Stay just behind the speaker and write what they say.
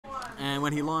And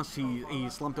when he lost, he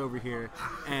slumped over here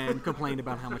and complained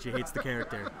about how much he hates the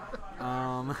character.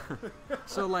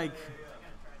 So, like,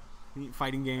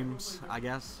 fighting games, I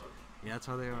guess. Yeah, that's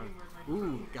how they are.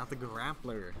 Ooh, got the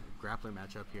grappler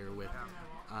matchup here with...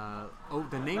 oh,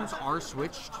 the names are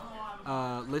switched.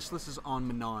 Listless is on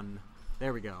Manon.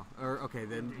 There we go. Okay,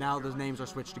 then now the names are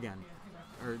switched again.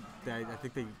 Or I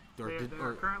think they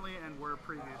are currently and were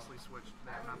previously switched.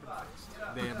 They have not been fixed.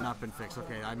 They have not been fixed.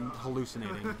 Okay, I'm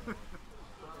hallucinating.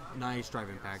 Nice drive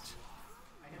impact.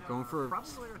 Going for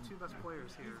probably our two best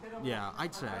players here. Yeah,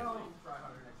 I'd say.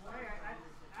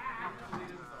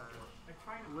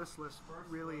 Listless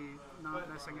really not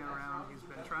messing around. He's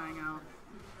been trying out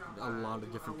a lot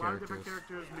of different characters.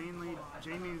 Mainly,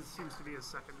 Jamie seems to be his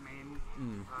second main,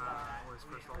 or his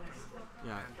first alternate.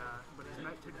 Yeah. And, but he's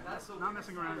not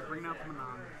messing around, bringing out the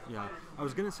Manon. Yeah. I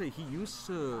was gonna say he used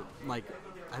to I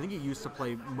think he used to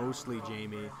play mostly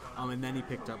Jamie, and then he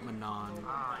picked up Manon.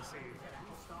 Ah, I see.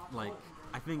 Like,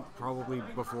 I think probably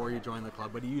before he joined the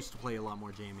club, but he used to play a lot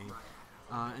more Jamie.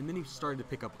 And then he started to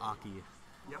pick up Aki.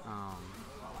 Yep.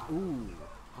 Ooh,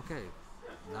 okay.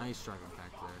 Nice drive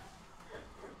impact there.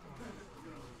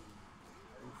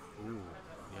 Ooh,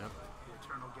 yep. The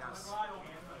eternal guess.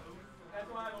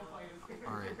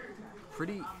 Alright.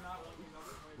 Pretty...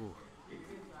 Ooh.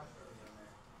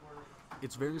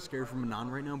 It's very scary for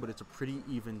Manon right now, but it's a pretty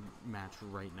even match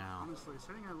right now. Honestly,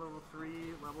 sitting at level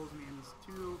 3 levels means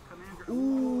 2 commander...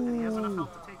 Ooh! And he has enough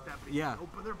health to take that, but yeah.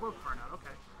 But they're both burnt out,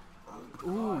 okay.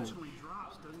 Ooh. Actually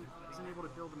drops, isn't able to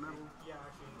build a medal.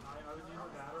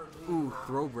 Ooh,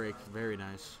 throw break, very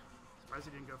nice. Surprised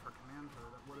he didn't go for command for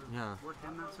that. Would have worked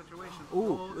in that situation.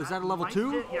 Ooh, is that a level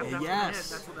 2? Yes.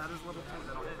 That is level 2.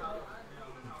 That'll hit.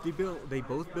 They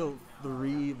both built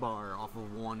 3 bar off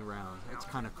of 1 round. It's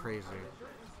kind of crazy.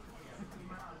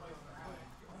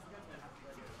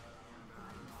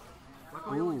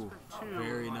 Luckily, ooh, two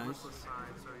very on nice.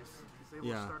 Side, so he's able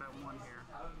to start at 1 here.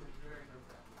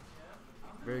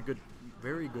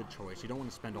 Very good choice. You don't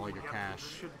want to spend all your cash.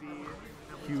 Should be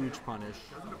huge punish.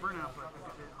 Doesn't burn out, but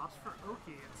it opts for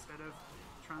Oki instead of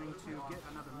trying to get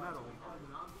another medal.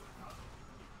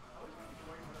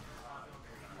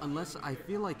 Unless I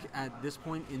feel like at this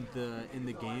point in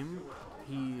the game,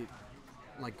 he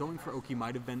going for Oki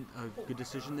might have been a good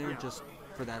decision there just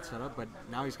for that setup. But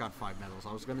now he's got 5 medals.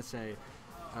 I was gonna say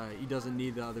he doesn't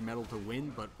need the other medal to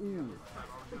win, but ooh,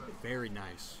 very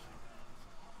nice.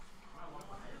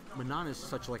 Manon is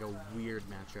such a weird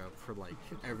matchup for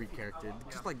every character.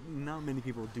 Just not many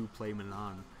people do play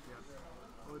Manon. Yeah.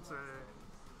 Well,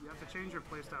 you have to change your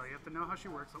playstyle. You have to know how she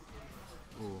works.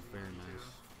 Oh, very nice.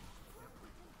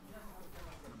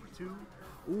 Number 2.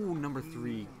 Ooh, number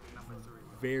 3. Number 3.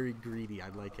 Very greedy. I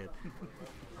like it.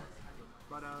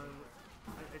 But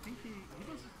I think he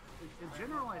does. In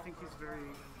general, I think he's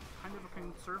very kind of a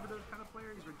conservative kind of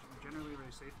player. He's generally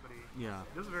very safe, but he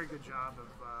does a very good job of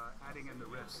adding in the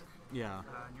risk. Yeah.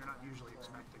 And you're not usually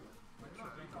expecting it, which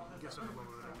gives him a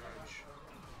little bit of an edge.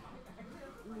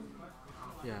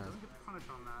 Yeah. Doesn't get the punish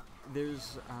on that.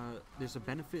 There's a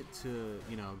benefit to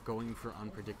going for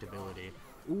unpredictability.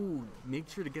 Ooh, make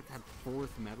sure to get that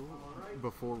 4th medal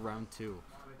before round 2.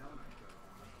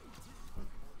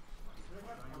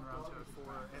 Round 2 and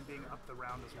 4, and being up the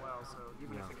round as well. So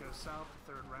even if it goes south,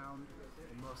 3rd round,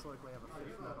 we'll most likely have a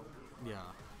 5th medal.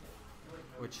 Yeah.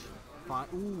 Which,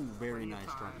 ooh, very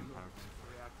nice drop impact.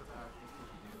 React to that.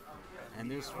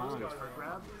 And there's 5. Goes for a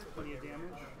grab, it's plenty of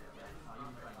damage.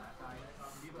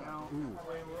 Now,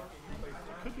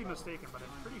 could be mistaken, but I'm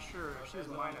pretty sure she's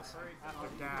minus after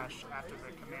dash after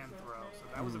the command throw. So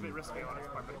that was a bit risky on his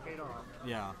part, but it paid off.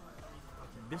 Yeah.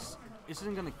 This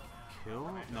isn't gonna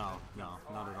kill? No,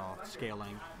 not at all.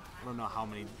 Scaling. I don't know how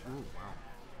many. Ooh, wow.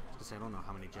 I was gonna say I don't know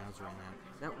how many jabs are in that.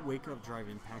 That wake up drive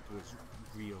impact was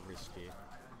real risky.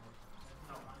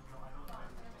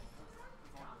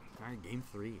 Alright, game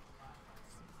 3.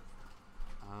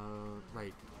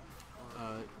 Right.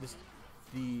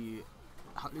 The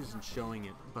HUD isn't showing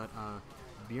it, but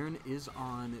bearn is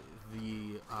on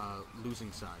the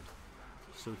losing side,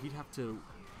 so he'd have to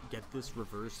get this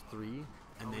reverse 3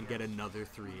 and then get another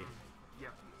 3.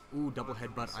 Yep. Ooh, double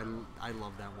headbutt. I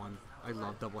love that one. I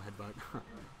love double headbutt.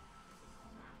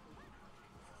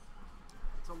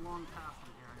 It's a long path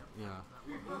from here.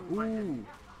 Yeah. Ooh.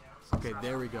 Okay,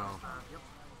 there we go. Yep.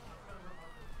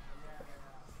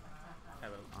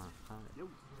 Hello. Yep.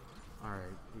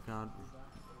 Alright, we got...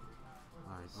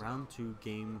 Alright, round 2,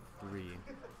 game 3.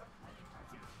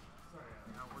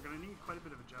 Now we're going to need quite a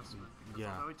bit of adjustment.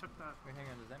 Yeah. Although he took that... Wait, hang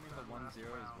on, does that mean the 1-0 is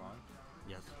wrong?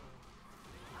 Yes. Yep.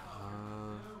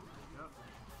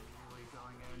 Really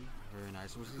going in. Very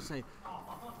nice. I was going to say,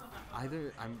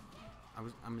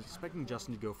 I'm expecting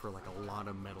Justin to go for like a lot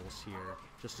of medals here,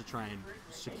 just to try and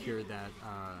secure that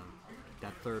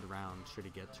that third round should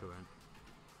he get to it.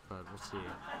 But we'll see.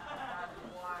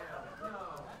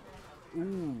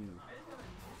 Ooh,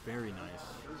 very nice.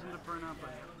 Goes into burnout,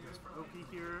 but goes for Oki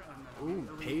here, and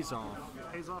then pays off.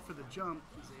 Pays off for the jump.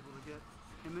 He's able to get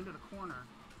him into the corner.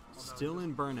 Still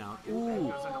in burnout.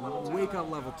 Ooh, wake up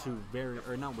level 2.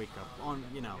 Or not wake up. On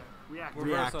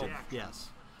reactive. Yes,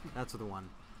 that's the one.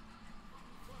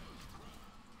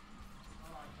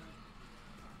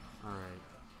 All right.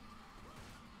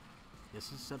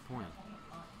 This is set point.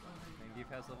 Zangief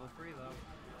has level 3 though.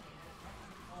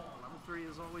 Level 3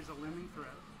 is always a looming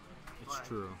threat. It's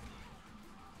true.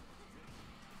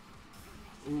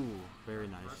 Ooh, very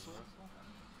nice.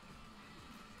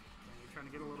 You're trying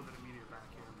to get a little bit of meteor back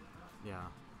here. Yeah.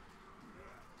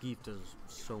 Zangief does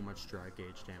so much dry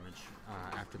gauge damage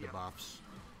after the buffs.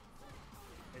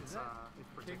 It's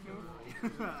particularly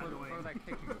for that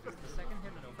kick move. Is the second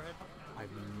hit an overhead?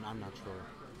 I'm not sure.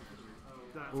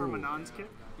 For Manon's kick?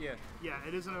 Yeah. Yeah,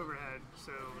 it is an overhead.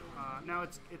 So now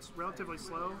it's relatively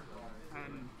slow,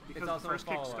 and because also the first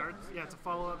a kick follow-up. starts, yeah, it's a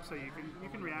follow up, so you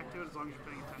can react to it as long as you're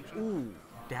paying attention. Ooh,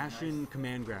 dash in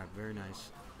command grab, very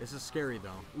nice. This is scary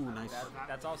though. Ooh, nice.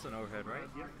 That's also an overhead, right?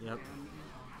 Yep.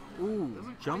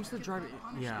 Ooh, jumps the drive.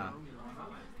 Yeah.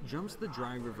 Jumps the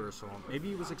drive reversal. Maybe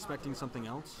he was expecting something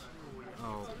else.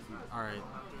 Oh, all right.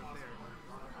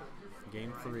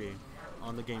 Game 3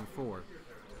 on the game 4.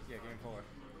 Yeah, game 4.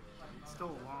 It's still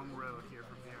a long road here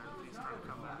from here. He's trying to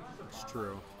come back. It's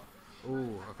true.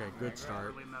 Ooh, okay, good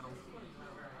start. Early metal.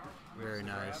 Very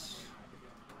nice.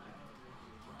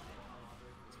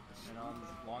 And on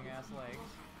long ass legs.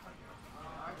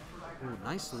 Ooh,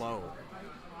 nice low.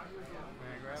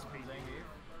 Grab from Zangief.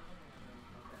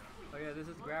 Oh yeah, this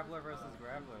is grappler versus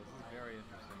grappler. This is very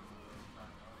interesting.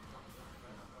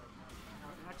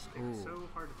 Next stick is so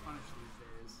hard to punish these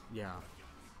days. Yeah.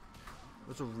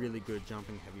 That's a really good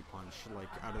jumping heavy punch, like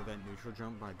out of that neutral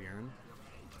jump by bearn.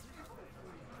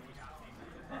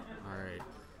 Alright.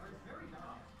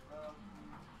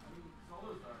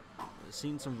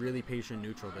 Seen some really patient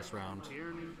neutral this round.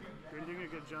 Bearn doing a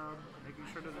good job making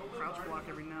sure to crouch block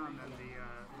every now and then.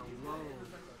 The low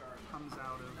comes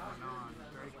out of Manon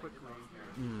very quickly.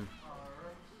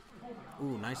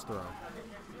 Ooh, nice throw.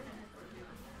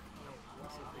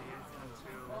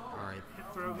 Alright,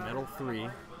 metal 3.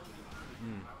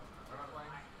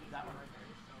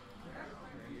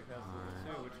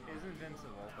 Which is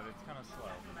invincible, but it's kind of slow.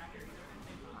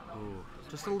 Ooh,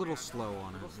 just a little slow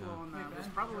on it. Slow on that. He's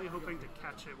probably hoping to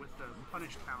catch it with the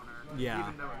punish counter, Yeah.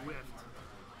 even though it whiffed.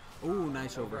 Ooh,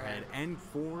 nice overhead. And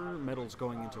 4 medals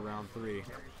going into round 3.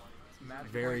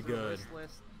 Very good.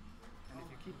 And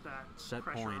if you keep that Set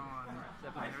pressure point. on,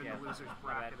 when you're in the loser's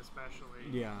bracket especially,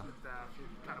 Yeah. with that,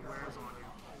 it kind of wears on you.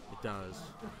 It does.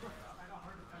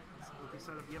 Like you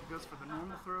said, if Yep goes for the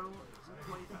normal throw,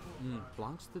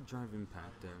 Blocks the drive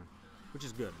impact there, which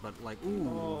is good, but like,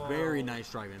 ooh, very nice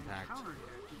drive impact. counter hit.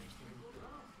 Interesting.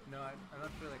 No, I'm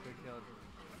not sure that could kill it.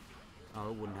 Oh,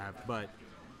 it wouldn't have, but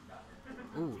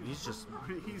ooh, he's just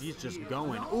He-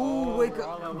 going. Ooh, wake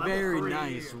up, level very 3.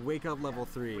 nice. Wake up level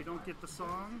 3. We don't get the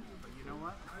song, but you know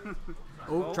what?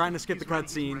 Oh, trying to skip the He's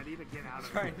cutscene. ready to get out of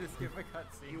Trying it. to skip a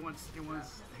He cutscene. wants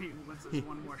this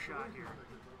one more shot here.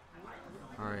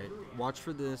 All right, watch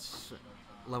for this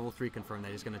level 3 confirm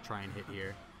that he's gonna try and hit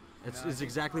here. It's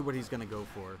exactly what he's gonna go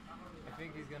for. I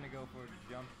think he's gonna go for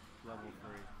jump level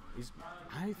 3.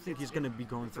 I think he's gonna be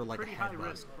going for like a Pretty high headbutt.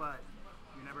 risk, but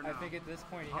you never know. I think at this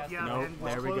point he has yeah, to Nope, and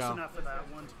there it's we close go. enough for that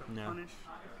one to No. punish.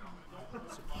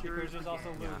 Secures Because there's the also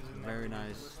game. lose Yeah, in very there.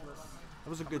 nice. That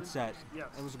was a good set. Yes.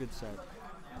 That was a good set.